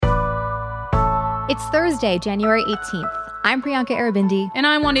It's Thursday, January 18th. I'm Priyanka Arabindi. And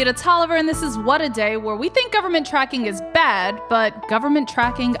I'm Juanita Tolliver, and this is What a Day, where we think government tracking is bad, but government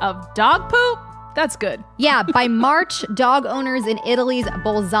tracking of dog poop? That's good. Yeah, by March, dog owners in Italy's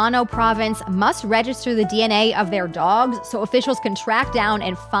Bolzano province must register the DNA of their dogs so officials can track down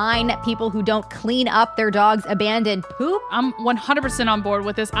and fine people who don't clean up their dog's abandoned poop. I'm 100% on board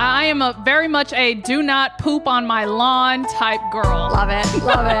with this. I am very much a do not poop on my lawn type girl. Love it.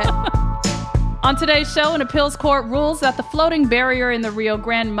 Love it. On today's show, an appeals court rules that the floating barrier in the Rio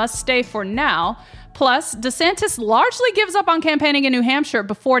Grande must stay for now. Plus, DeSantis largely gives up on campaigning in New Hampshire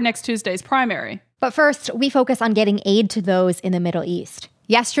before next Tuesday's primary. But first, we focus on getting aid to those in the Middle East.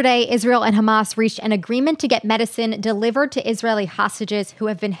 Yesterday, Israel and Hamas reached an agreement to get medicine delivered to Israeli hostages who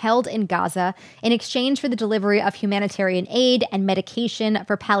have been held in Gaza in exchange for the delivery of humanitarian aid and medication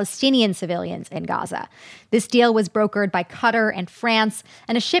for Palestinian civilians in Gaza. This deal was brokered by Qatar and France,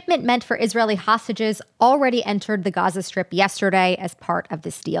 and a shipment meant for Israeli hostages already entered the Gaza Strip yesterday as part of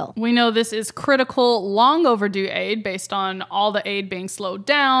this deal. We know this is critical, long overdue aid based on all the aid being slowed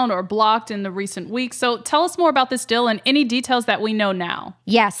down or blocked in the recent weeks. So tell us more about this deal and any details that we know now.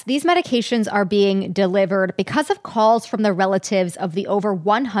 Yes, these medications are being delivered because of calls from the relatives of the over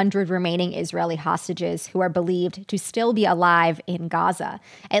 100 remaining Israeli hostages who are believed to still be alive in Gaza.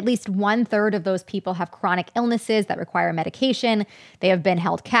 At least 1/3 of those people have chronic illnesses that require medication. They have been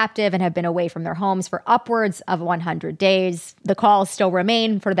held captive and have been away from their homes for upwards of 100 days. The calls still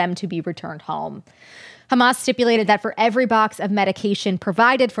remain for them to be returned home. Hamas stipulated that for every box of medication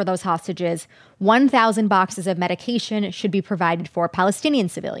provided for those hostages, 1,000 boxes of medication should be provided for Palestinian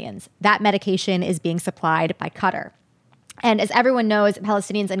civilians. That medication is being supplied by Qatar. And as everyone knows,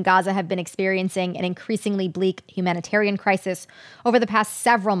 Palestinians in Gaza have been experiencing an increasingly bleak humanitarian crisis over the past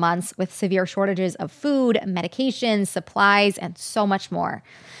several months with severe shortages of food, medications, supplies, and so much more.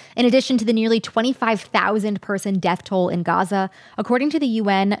 In addition to the nearly 25,000 person death toll in Gaza, according to the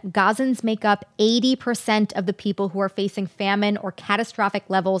UN, Gazans make up 80% of the people who are facing famine or catastrophic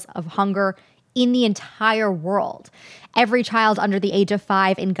levels of hunger in the entire world. Every child under the age of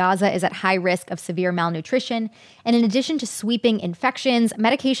 5 in Gaza is at high risk of severe malnutrition. And in addition to sweeping infections,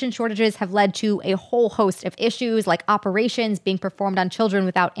 medication shortages have led to a whole host of issues like operations being performed on children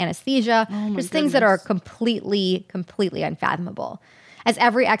without anesthesia. Just things that are completely unfathomable. As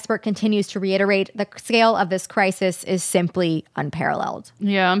every expert continues to reiterate, the scale of this crisis is simply unparalleled.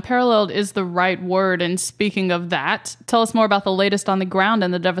 Yeah, unparalleled is the right word. And speaking of that, tell us more about the latest on the ground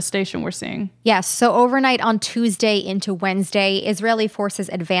and the devastation we're seeing. Yes, so overnight on Tuesday into Wednesday, Israeli forces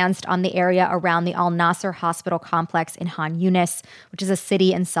advanced on the area around the Al-Nasser hospital complex in Han Yunis, which is a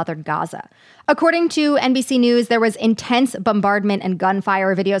city in southern Gaza. According to NBC News, there was intense bombardment and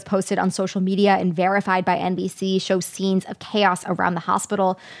gunfire. Videos posted on social media and verified by NBC show scenes of chaos around the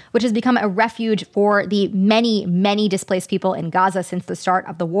hospital, which has become a refuge for the many displaced people in Gaza since the start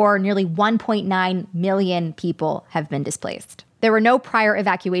of the war. Nearly 1.9 million people have been displaced. There were no prior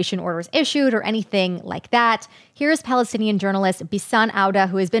evacuation orders issued or anything like that. Here's Palestinian journalist Bisan Auda,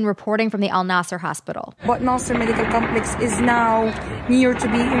 who has been reporting from the Al-Nasser hospital. But Nasser Medical Complex is now near to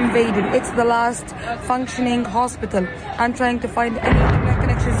be invaded. It's the last functioning hospital. I'm trying to find any internet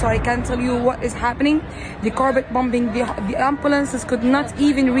connection so I can tell you what is happening. The carpet bombing, the ambulances could not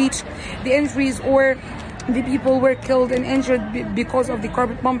even reach the entries, or the people were killed and injured because of the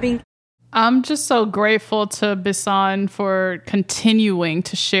carpet bombing. I'm just so grateful to Bisan for continuing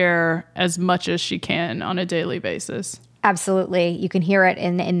to share as much as she can on a daily basis. Absolutely. You can hear it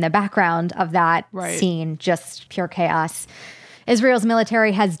in the background of that scene, just pure chaos. Israel's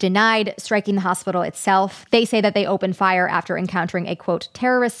military has denied striking the hospital itself. They say that they opened fire after encountering a, quote,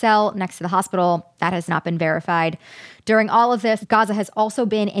 terrorist cell next to the hospital. That has not been verified. During all of this, Gaza has also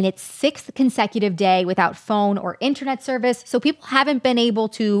been in its 6th consecutive day without phone or internet service, so people haven't been able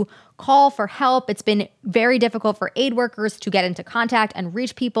to call for help. It's been very difficult for aid workers to get into contact and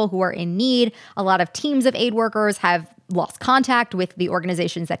reach people who are in need. A lot of teams of aid workers have lost contact with the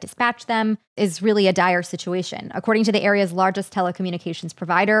organizations that dispatch them. Is really a dire situation. According to the area's largest telecommunications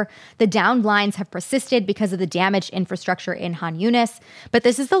provider, the downed lines have persisted because of the damaged infrastructure in Han Yunis, but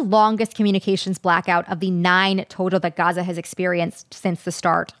this is the longest communications blackout of the 9 total that Gaza has experienced since the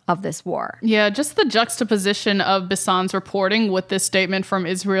start of this war. Yeah, just the juxtaposition of Bisan's reporting with this statement from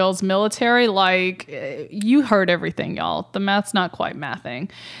Israel's military, you heard everything, y'all. The math's not quite mathing.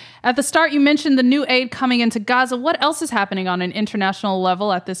 At the start, you mentioned the new aid coming into Gaza. What else is happening on an international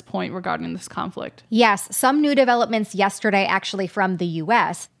level at this point regarding this conflict? Yes, some new developments yesterday, actually from the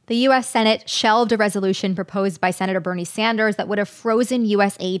U.S. the U.S. Senate shelved a resolution proposed by Senator Bernie Sanders that would have frozen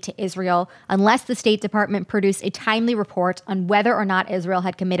U.S. aid to Israel unless the State Department produced a timely report on whether or not Israel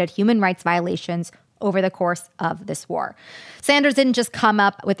had committed human rights violations over the course of this war. Sanders didn't just come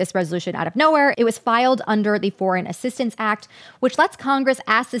up with this resolution out of nowhere. It was filed under the Foreign Assistance Act, which lets Congress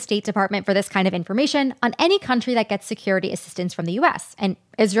ask the State Department for this kind of information on any country that gets security assistance from the U.S. And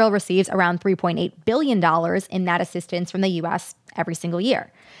Israel receives around $3.8 billion in that assistance from the U.S. every single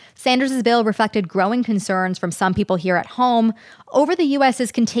year. Sanders' bill reflected growing concerns from some people here at home over the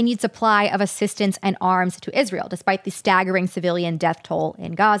U.S.'s continued supply of assistance and arms to Israel, despite the staggering civilian death toll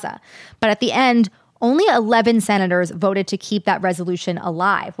in Gaza. But at the end, only 11 senators voted to keep that resolution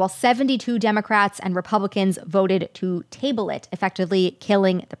alive, while 72 Democrats and Republicans voted to table it, effectively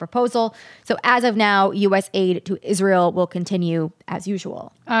killing the proposal. So as of now, U.S. aid to Israel will continue as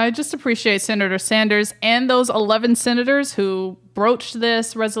usual. I just appreciate Senator Sanders and those 11 senators who broached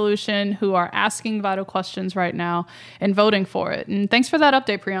this resolution, who are asking vital questions right now and voting for it. And thanks for that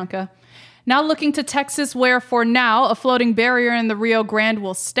update, Priyanka. Now looking to Texas, where for now, a floating barrier in the Rio Grande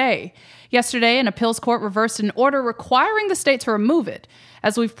will stay. Yesterday, an appeals court reversed an order requiring the state to remove it.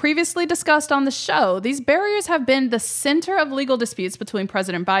 As we've previously discussed on the show, these barriers have been the center of legal disputes between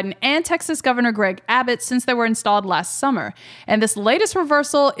President Biden and Texas Governor Greg Abbott since they were installed last summer. And this latest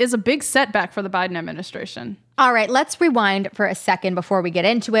reversal is a big setback for the Biden administration. All right, let's rewind for a second before we get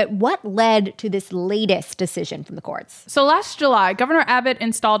into it. What led to this latest decision from the courts? So last July, Governor Abbott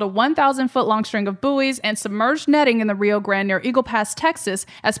installed a 1,000-foot-long string of buoys and submerged netting in the Rio Grande near Eagle Pass, Texas,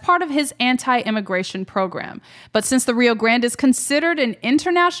 as part of his anti-immigration program. But since the Rio Grande is considered an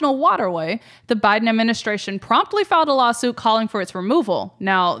international waterway, the Biden administration promptly filed a lawsuit calling for its removal.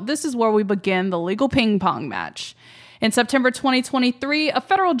 Now, this is where we begin the legal ping-pong match. In September 2023, a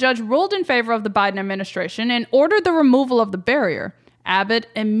federal judge ruled in favor of the Biden administration and ordered the removal of the barrier. Abbott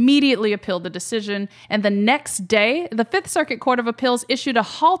immediately appealed the decision, and the next day, the Fifth Circuit Court of Appeals issued a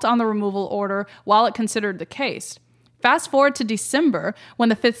halt on the removal order while it considered the case. Fast forward to December, when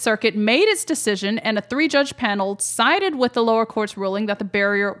the Fifth Circuit made its decision and a 3-judge panel sided with the lower court's ruling that the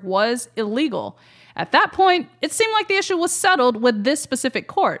barrier was illegal. At that point, it seemed like the issue was settled with this specific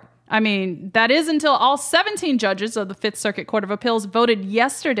court. I mean, that is until all 17 judges of the Fifth Circuit Court of Appeals voted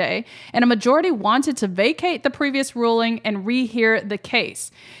yesterday, and a majority wanted to vacate the previous ruling and rehear the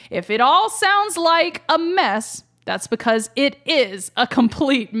case. If it all sounds like a mess, that's because it is a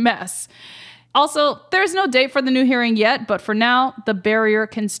complete mess. Also, there's no date for the new hearing yet, but for now, the barrier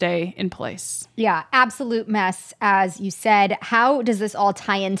can stay in place. Yeah, absolute mess, as you said. How does this all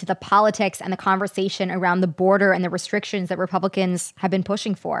tie into the politics and the conversation around the border and the restrictions that Republicans have been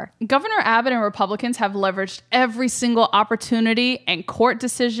pushing for? Governor Abbott and Republicans have leveraged every single opportunity and court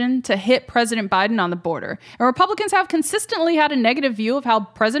decision to hit President Biden on the border. And Republicans have consistently had a negative view of how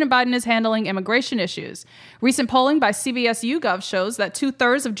President Biden is handling immigration issues. Recent polling by CBS YouGov shows that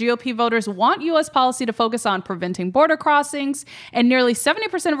 2/3 of GOP voters want U.S. policy to focus on preventing border crossings, and nearly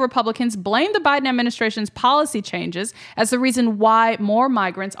 70% of Republicans blame the Biden administration's policy changes as the reason why more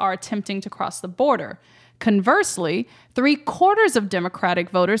migrants are attempting to cross the border. Conversely, 3/4 of Democratic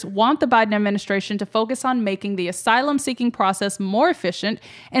voters want the Biden administration to focus on making the asylum-seeking process more efficient,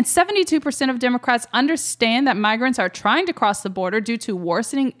 and 72% of Democrats understand that migrants are trying to cross the border due to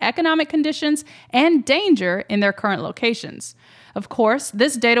worsening economic conditions and danger in their current locations. Of course,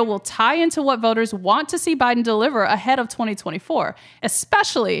 this data will tie into what voters want to see Biden deliver ahead of 2024,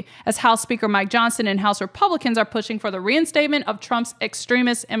 especially as House Speaker Mike Johnson and House Republicans are pushing for the reinstatement of Trump's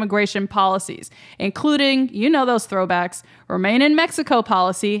extremist immigration policies, including, you know those throwbacks, Remain in Mexico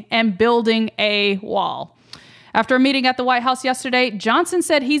policy and building a wall. After a meeting at the White House yesterday, Johnson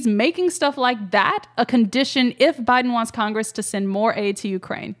said he's making stuff like that a condition if Biden wants Congress to send more aid to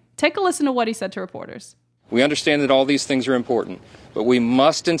Ukraine. Take a listen to what he said to reporters. We understand that all these things are important, but we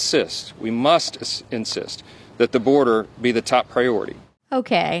must insist that the border be the top priority.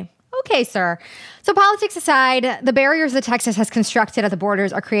 Okay, sir. So politics aside, the barriers that Texas has constructed at the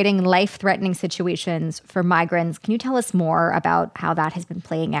borders are creating life-threatening situations for migrants. Can you tell us more about how that has been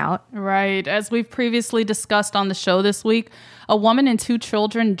playing out? Right. As we've previously discussed on the show this week, a woman and 2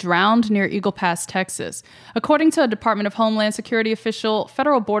 children drowned near Eagle Pass, Texas. According to a Department of Homeland Security official,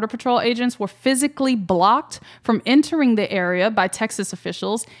 Federal Border Patrol agents were physically blocked from entering the area by Texas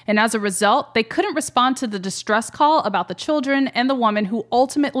officials, and as a result, they couldn't respond to the distress call about the children and the woman who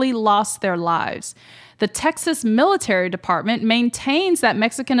ultimately lost their lives. The Texas Military Department maintains that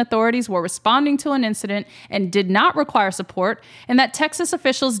Mexican authorities were responding to an incident and did not require support, and that Texas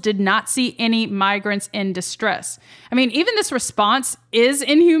officials did not see any migrants in distress. I mean, even this response is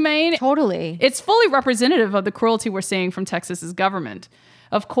inhumane. Totally. It's fully representative of the cruelty we're seeing from Texas's government.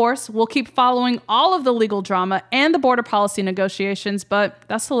 Of course, we'll keep following all of the legal drama and the border policy negotiations, but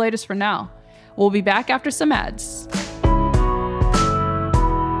that's the latest for now. We'll be back after some ads.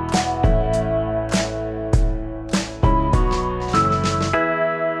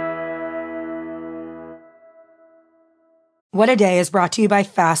 What a Day is brought to you by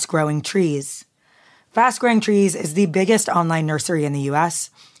Fast Growing Trees. Fast Growing Trees is the biggest online nursery in the U.S.,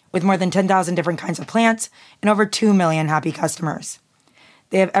 with more than 10,000 different kinds of plants and over 2 million happy customers.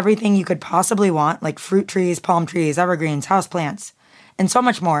 They have everything you could possibly want, like fruit trees, palm trees, evergreens, houseplants, and so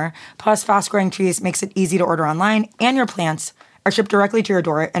much more. Plus, Fast Growing Trees makes it easy to order online, and your plants are shipped directly to your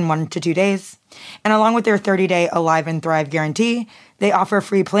door in 1 to 2 days. And along with their 30-day Alive and Thrive guarantee, they offer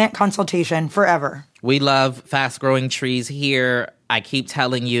free plant consultation forever. We love Fast Growing Trees here. I keep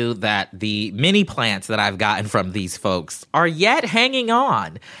telling you that the mini plants that I've gotten from these folks are yet hanging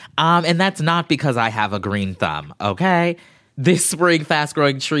on. And that's not because I have a green thumb, okay? This spring, Fast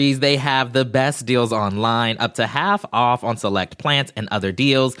Growing Trees, they have the best deals online, up to half off on select plants and other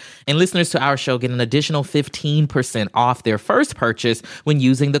deals. And listeners to our show get an additional 15% off their first purchase when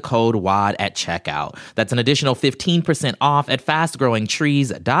using the code WAD at checkout. That's an additional 15% off at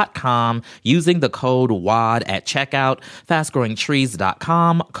fastgrowingtrees.com using the code WAD at checkout.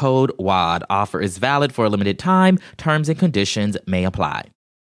 Fastgrowingtrees.com, code WAD. Offer is valid for a limited time. Terms and conditions may apply.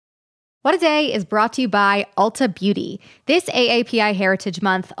 What a Day is brought to you by Ulta Beauty. This AAPI Heritage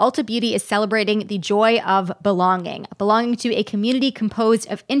Month, Ulta Beauty is celebrating the joy of belonging to a community composed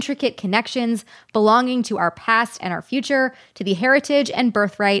of intricate connections, belonging to our past and our future, to the heritage and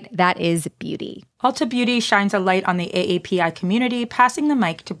birthright that is beauty. Ulta Beauty shines a light on the AAPI community, passing the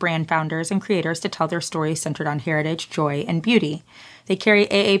mic to brand founders and creators to tell their stories centered on heritage, joy, and beauty. They carry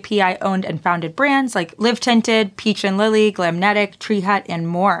AAPI-owned and founded brands like Live Tinted, Peach and Lily, Glamnetic, Tree Hut, and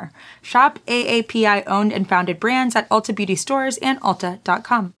more. Shop AAPI-owned and founded brands at Ulta Beauty stores and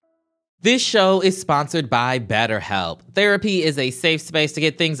Ulta.com. This show is sponsored by BetterHelp. Therapy is a safe space to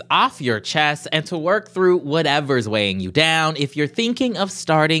get things off your chest and to work through whatever's weighing you down. If you're thinking of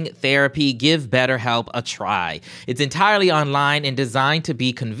starting therapy, give BetterHelp a try. It's entirely online and designed to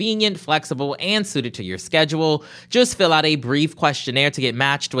be convenient, flexible, and suited to your schedule. Just fill out a brief questionnaire to get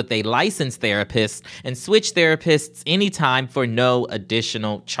matched with a licensed therapist and switch therapists anytime for no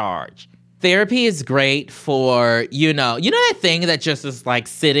additional charge. Therapy is great for, you know that thing that just is like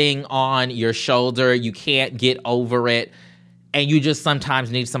sitting on your shoulder, you can't get over it, and you just sometimes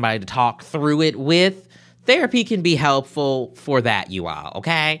need somebody to talk through it with? Therapy can be helpful for that, you all,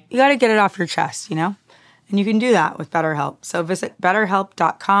 okay? You got to get it off your chest, And you can do that with BetterHelp. So visit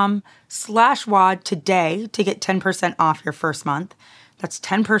betterhelp.com/WAD today to get 10% off your first month. That's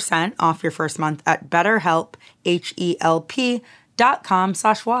 10% off your first month at BetterHelp, HELP.com/WAD.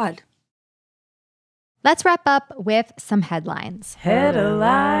 Let's wrap up with some headlines.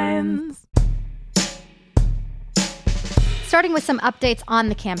 Headlines. Starting with some updates on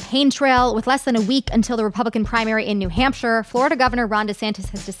the campaign trail. With less than a week until the Republican primary in New Hampshire, Florida Governor Ron DeSantis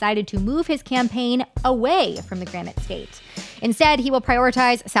has decided to move his campaign away from the Granite State. Instead, he will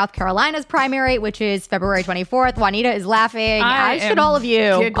prioritize South Carolina's primary, which is February 24th. Juanita is laughing, as should all of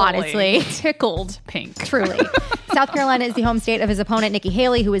you, honestly. Tickled pink. Truly. South Carolina is the home state of his opponent, Nikki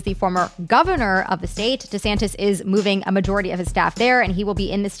Haley, who is the former governor of the state. DeSantis is moving a majority of his staff there, and he will be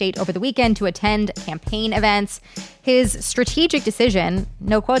in the state over the weekend to attend campaign events. His strategic decision,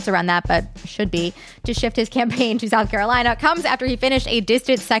 no quotes around that, but should be, to shift his campaign to South Carolina comes after he finished a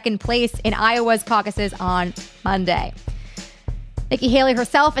distant second place in Iowa's caucuses on Monday. Nikki Haley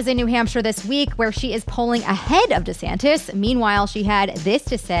herself is in New Hampshire this week, where she is polling ahead of DeSantis. Meanwhile, she had this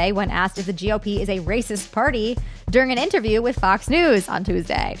to say when asked if the GOP is a racist party during an interview with Fox News on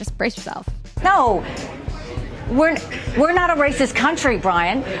Tuesday. Just brace yourself. No, we're not a racist country,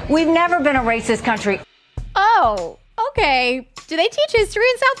 Brian. We've never been a racist country. Oh, okay. Do they teach history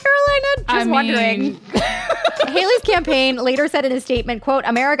in South Carolina? Just wondering. Haley's campaign later said in a statement, quote,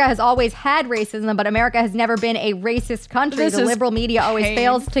 America has always had racism, but America has never been a racist country. The liberal media always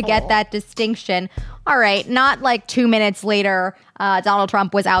fails to get that distinction. All right, not like 2 minutes later, Donald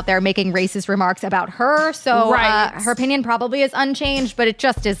Trump was out there making racist remarks about her. So her opinion probably is unchanged, but it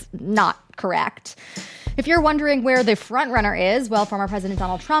just is not correct. If you're wondering where the frontrunner is, well, former President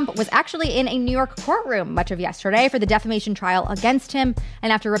Donald Trump was actually in a New York courtroom much of yesterday for the defamation trial against him.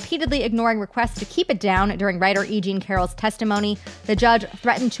 And after repeatedly ignoring requests to keep it down during writer E. Jean Carroll's testimony, the judge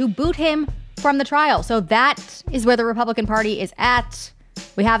threatened to boot him from the trial. So that is where the Republican Party is at.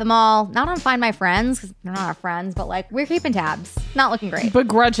 We have them all, not on Find My Friends, because they're not our friends, but like we're keeping tabs. Not looking great.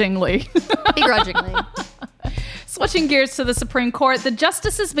 Begrudgingly. Begrudgingly. Switching gears to the Supreme Court, the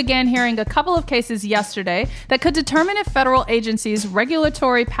justices began hearing a couple of cases yesterday that could determine if federal agencies'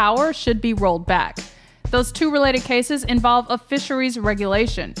 regulatory power should be rolled back. Those two related cases involve a fisheries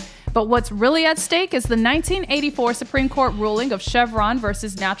regulation. But what's really at stake is the 1984 Supreme Court ruling of Chevron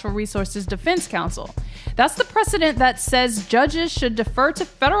versus Natural Resources Defense Council. That's the precedent that says judges should defer to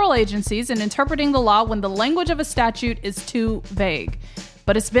federal agencies in interpreting the law when the language of a statute is too vague.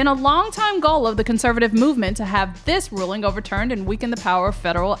 But it's been a long-time goal of the conservative movement to have this ruling overturned and weaken the power of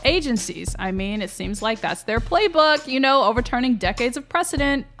federal agencies. I mean, it seems like that's their playbook, overturning decades of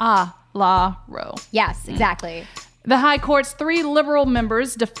precedent. La Roe. Yes, exactly. The High Court's 3 liberal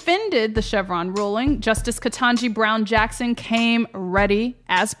members defended the Chevron ruling. Justice Ketanji Brown Jackson came ready,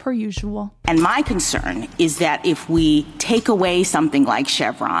 as per usual. And my concern is that if we take away something like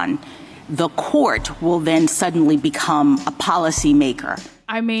Chevron, the court will then suddenly become a policymaker.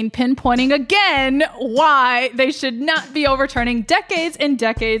 I mean, pinpointing again why they should not be overturning decades and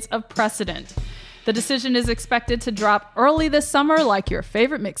decades of precedent. The decision is expected to drop early this summer, like your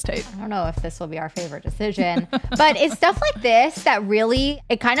favorite mixtape. I don't know if this will be our favorite decision, but it's stuff like this that really,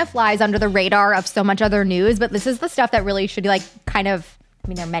 it kind of flies under the radar of so much other news, but this is the stuff that really should be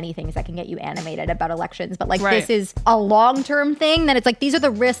there are many things that can get you animated about elections, but This is a long-term thing that it's these are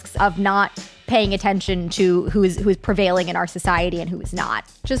the risks of not paying attention to who is prevailing in our society and who is not.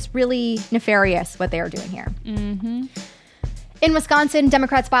 Just really nefarious what they are doing here. Mm-hmm. In Wisconsin,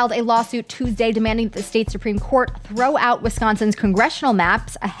 Democrats filed a lawsuit Tuesday demanding that the state Supreme Court throw out Wisconsin's congressional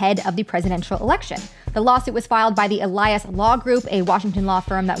maps ahead of the presidential election. The lawsuit was filed by the Elias Law Group, a Washington law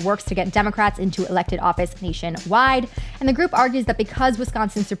firm that works to get Democrats into elected office nationwide. And the group argues that because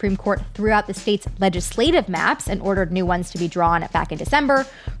Wisconsin's Supreme Court threw out the state's legislative maps and ordered new ones to be drawn back in December,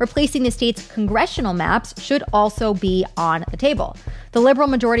 replacing the state's congressional maps should also be on the table. The liberal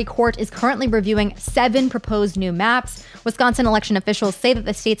majority court is currently reviewing 7 proposed new maps. Wisconsin election officials say that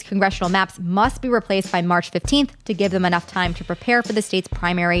the state's congressional maps must be replaced by March 15th to give them enough time to prepare for the state's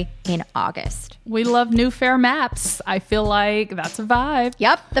primary in August. We love new fair maps. I feel like that's a vibe.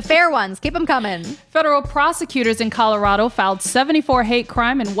 Yep, the fair ones. Keep them coming. Federal prosecutors in Colorado filed 74 hate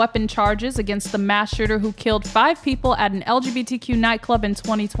crime and weapon charges against the mass shooter who killed 5 people at an LGBTQ nightclub in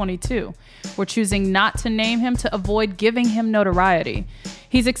 2022. We're choosing not to name him to avoid giving him notoriety.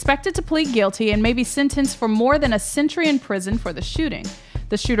 He's expected to plead guilty and may be sentenced for more than a century in prison for the shooting.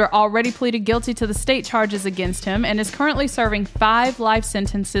 The shooter already pleaded guilty to the state charges against him and is currently serving 5 life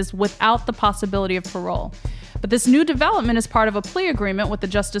sentences without the possibility of parole. But this new development is part of a plea agreement with the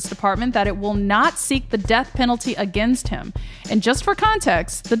Justice Department that it will not seek the death penalty against him. And just for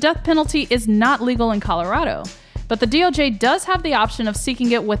context, the death penalty is not legal in Colorado. But the DOJ does have the option of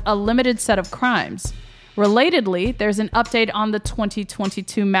seeking it with a limited set of crimes. Relatedly, there's an update on the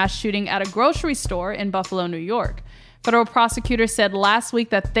 2022 mass shooting at a grocery store in Buffalo, New York. Federal prosecutors said last week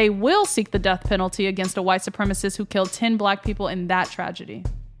that they will seek the death penalty against a white supremacist who killed 10 black people in that tragedy.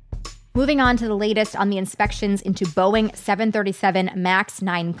 Moving on to the latest on the inspections into Boeing 737 MAX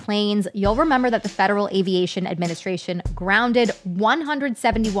 9 planes, you'll remember that the Federal Aviation Administration grounded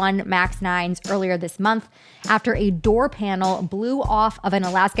 171 MAX 9s earlier this month after a door panel blew off of an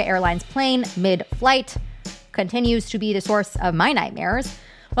Alaska Airlines plane mid-flight. Continues to be the source of my nightmares.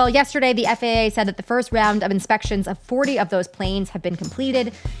 Well, yesterday, the FAA said that the first round of inspections of 40 of those planes have been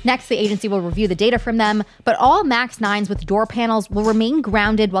completed. Next, the agency will review the data from them, but all MAX 9s with door panels will remain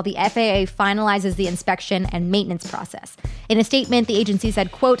grounded while the FAA finalizes the inspection and maintenance process. In a statement, the agency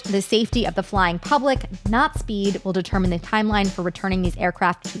said, quote, "The safety of the flying public, not speed, will determine the timeline for returning these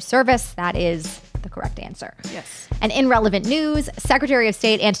aircraft to service." That is the correct answer. Yes. And in relevant news, Secretary of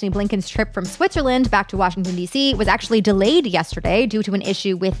State Antony Blinken's trip from Switzerland back to Washington, D.C. was actually delayed yesterday due to an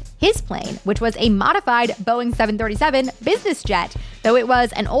issue with his plane, which was a modified Boeing 737 business jet, though it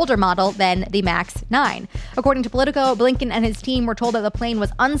was an older model than the MAX 9. According to Politico, Blinken and his team were told that the plane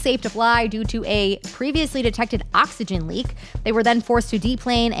was unsafe to fly due to a previously detected oxygen leak. They were then forced to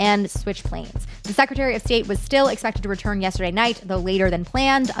deplane and switch planes. The Secretary of State was still expected to return yesterday night, though later than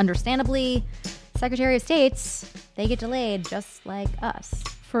planned, understandably. Secretary of States, they get delayed just like us.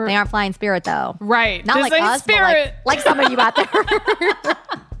 They aren't flying Spirit, though. Right. Not this like us, Spirit. but like some of you out there.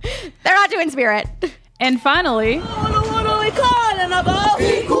 They're not doing Spirit. And finally...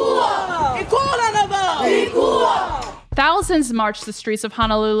 Thousands marched the streets of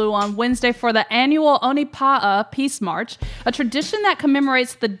Honolulu on Wednesday for the annual Onipa'a Peace March, a tradition that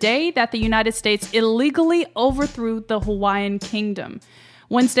commemorates the day that the United States illegally overthrew the Hawaiian Kingdom.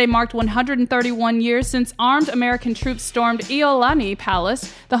 Wednesday marked 131 years since armed American troops stormed Iolani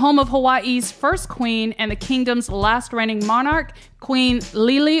Palace, the home of Hawaii's first queen and the kingdom's last reigning monarch, Queen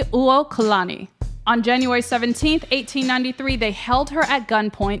Liliuokalani. On January 17th, 1893, they held her at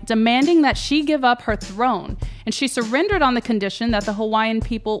gunpoint, demanding that she give up her throne. And she surrendered on the condition that the Hawaiian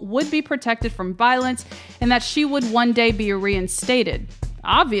people would be protected from violence and that she would one day be reinstated.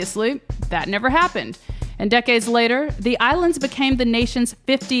 Obviously, that never happened. And decades later, the islands became the nation's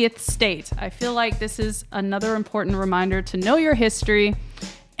 50th state. I feel like this is another important reminder to know your history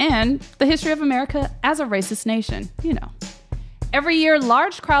and the history of America as a racist nation, you know. Every year,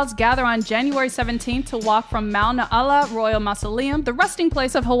 large crowds gather on January 17th to walk from Mauna Ala Royal Mausoleum, the resting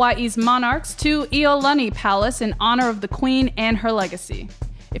place of Hawaii's monarchs, to Iolani Palace in honor of the Queen and her legacy.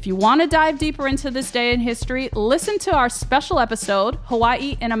 If you want to dive deeper into this day in history, listen to our special episode,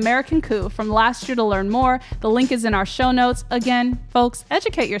 Hawaii, an American Coup, from last year to learn more. The link is in our show notes. Again, folks,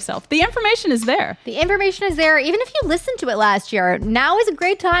 educate yourself. The information is there. The information is there. Even if you listened to it last year, now is a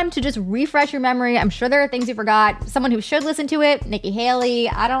great time to just refresh your memory. I'm sure there are things you forgot. Someone who should listen to it, Nikki Haley.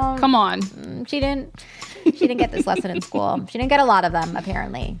 Come on. She didn't get this lesson in school. She didn't get a lot of them,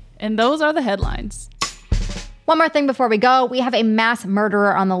 apparently. And those are the headlines. One more thing before we go. We have a mass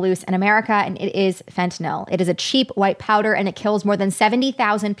murderer on the loose in America, and it is fentanyl. It is a cheap white powder, and it kills more than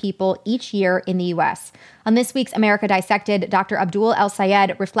 70,000 people each year in the U.S. On this week's America Dissected, Dr. Abdul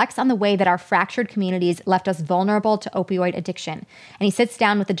El-Sayed reflects on the way that our fractured communities left us vulnerable to opioid addiction. And he sits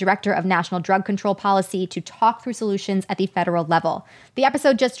down with the director of National Drug Control Policy to talk through solutions at the federal level. The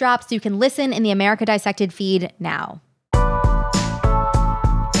episode just dropped, so you can listen in the America Dissected feed now.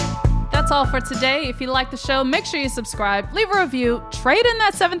 That's all for today. If you like the show, make sure you subscribe, leave a review, trade in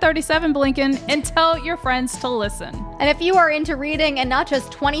that 737 Blinken, and tell your friends to listen. And if you are into reading and not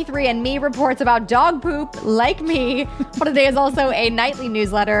just 23andMe reports about dog poop like me, What A Day is also a nightly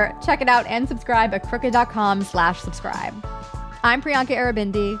newsletter. Check it out and subscribe at crooked.com/subscribe. I'm Priyanka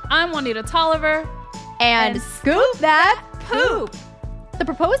Arabindi. I'm Juanita Tolliver. And scoop that poop. The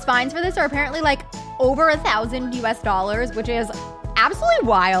proposed fines for this are apparently like over $1,000 US, which is absolutely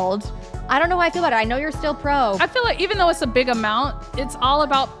wild. I don't know how I feel about it. I know you're still pro. I feel like even though it's a big amount, it's all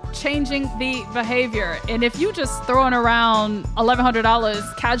about changing the behavior. And if you just throwing around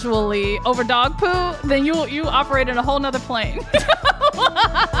 $1,100 casually over dog poo, then you operate in a whole nother plane.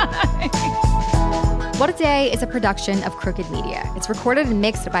 What A Day is a production of Crooked Media. It's recorded and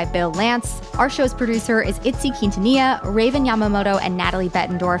mixed by Bill Lance. Our show's producer is Itzy Quintanilla. Raven Yamamoto and Natalie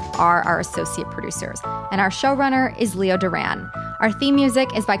Bettendorf are our associate producers. And our showrunner is Leo Duran. Our theme music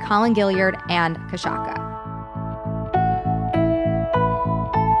is by Colin Gilliard and Kashaka.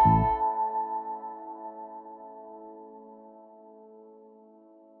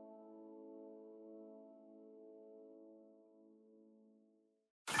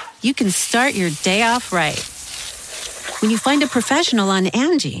 You can start your day off right when you find a professional on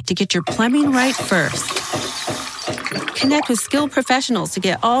Angie to get your plumbing right first. Connect with skilled professionals to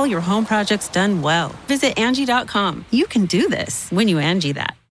get all your home projects done well. Visit Angie.com. You can do this when you Angie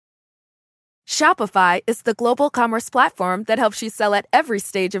that. Shopify is the global commerce platform that helps you sell at every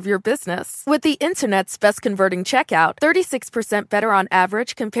stage of your business. With the internet's best converting checkout, 36% better on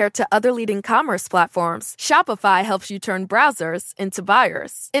average compared to other leading commerce platforms, Shopify helps you turn browsers into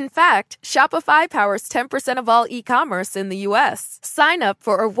buyers. In fact, Shopify powers 10% of all e-commerce in the U.S. Sign up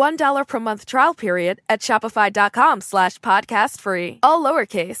for a $1 per month trial period at shopify.com/podcastfree. All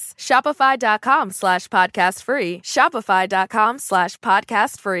lowercase, shopify.com/podcastfree,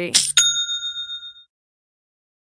 shopify.com/podcastfree.